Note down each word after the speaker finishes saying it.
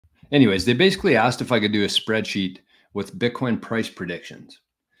anyways, they basically asked if I could do a spreadsheet with Bitcoin price predictions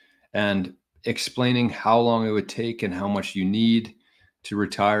and explaining how long it would take and how much you need to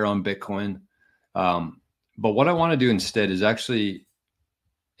retire on Bitcoin. But what I want to do instead is actually,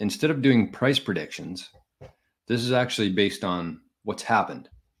 instead of doing price predictions, this is actually based on what's happened.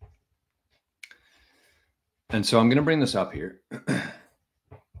 And so I'm going to bring this up here.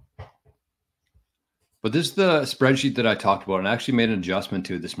 But this is the spreadsheet that I talked about, and I actually made an adjustment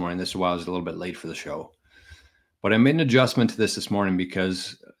to it this morning. This is why I was a little bit late for the show. But I made an adjustment to this morning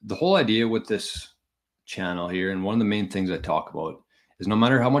because the whole idea with this channel here, and one of the main things I talk about, is no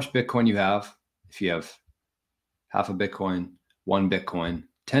matter how much Bitcoin you have, if you have half a Bitcoin, 1 Bitcoin,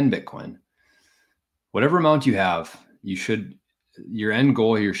 10 Bitcoin, whatever amount you have, your end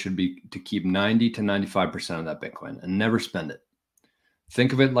goal here should be to keep 90 to 95% of that Bitcoin and never spend it.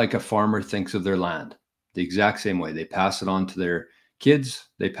 Think of it like a farmer thinks of their land. The exact same way. They pass it on to their kids,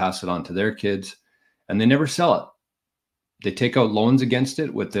 they pass it on to their kids, and they never sell it. They take out loans against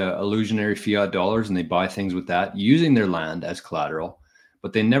it with the illusionary fiat dollars, and they buy things with that, using their land as collateral,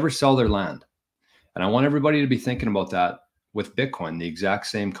 but they never sell their land. And I want everybody to be thinking about that with Bitcoin, the exact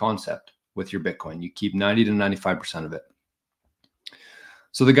same concept with your Bitcoin. You keep 90 to 95% of it.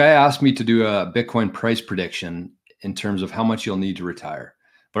 So the guy asked me to do a Bitcoin price prediction in terms of how much you'll need to retire.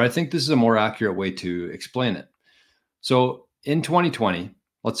 But I think this is a more accurate way to explain it. So in 2020,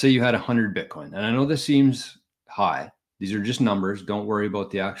 let's say you had 100 Bitcoin. And I know this seems high. These are just numbers. Don't worry about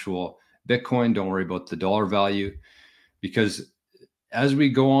the actual Bitcoin. Don't worry about the dollar value. Because as we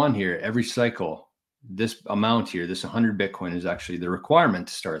go on here, every cycle, this amount here, this 100 Bitcoin is actually the requirement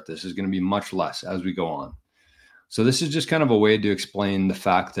to start. This is going to be much less as we go on. So this is just kind of a way to explain the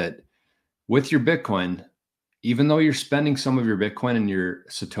fact that with your Bitcoin, even though you're spending some of your Bitcoin and your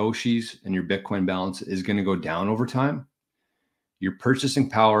Satoshis and your Bitcoin balance is going to go down over time, your purchasing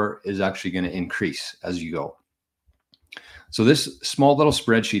power is actually going to increase as you go. So this small little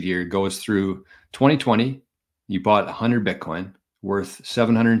spreadsheet here goes through 2020. You bought 100 Bitcoin worth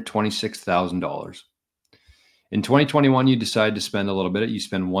 $726,000. In 2021, you decided to spend a little bit. You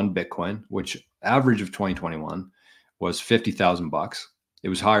spend 1 Bitcoin, which average of 2021 was 50,000 bucks. It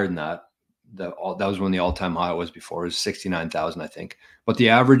was higher than that. That was when the all-time high was before. It was 69,000, I think. But the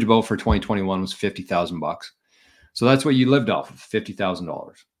average about for 2021 was 50,000 bucks. So that's what you lived off of,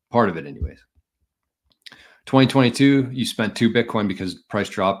 $50,000. Part of it anyways. 2022, you spent 2 Bitcoin because price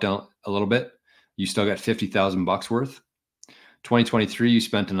dropped down a little bit. You still got 50,000 bucks worth. 2023, you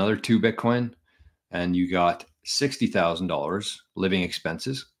spent another 2 Bitcoin and you got $60,000 living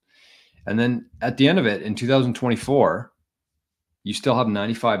expenses. And then at the end of it, in 2024, you still have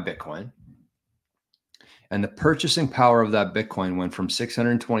 95 Bitcoin. And the purchasing power of that Bitcoin went from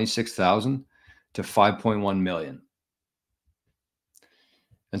 626,000 to 5.1 million.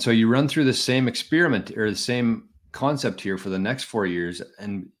 And so you run through the same experiment or the same concept here for the next 4 years,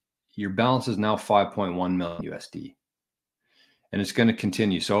 and your balance is now 5.1 million USD. And it's going to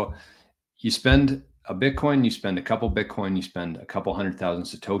continue. So you spend a Bitcoin, you spend a couple Bitcoin, you spend a couple 100,000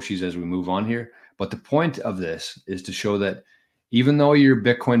 Satoshis as we move on here. But the point of this is to show that even though your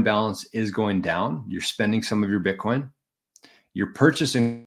Bitcoin balance is going down, you're spending some of your Bitcoin, your purchasing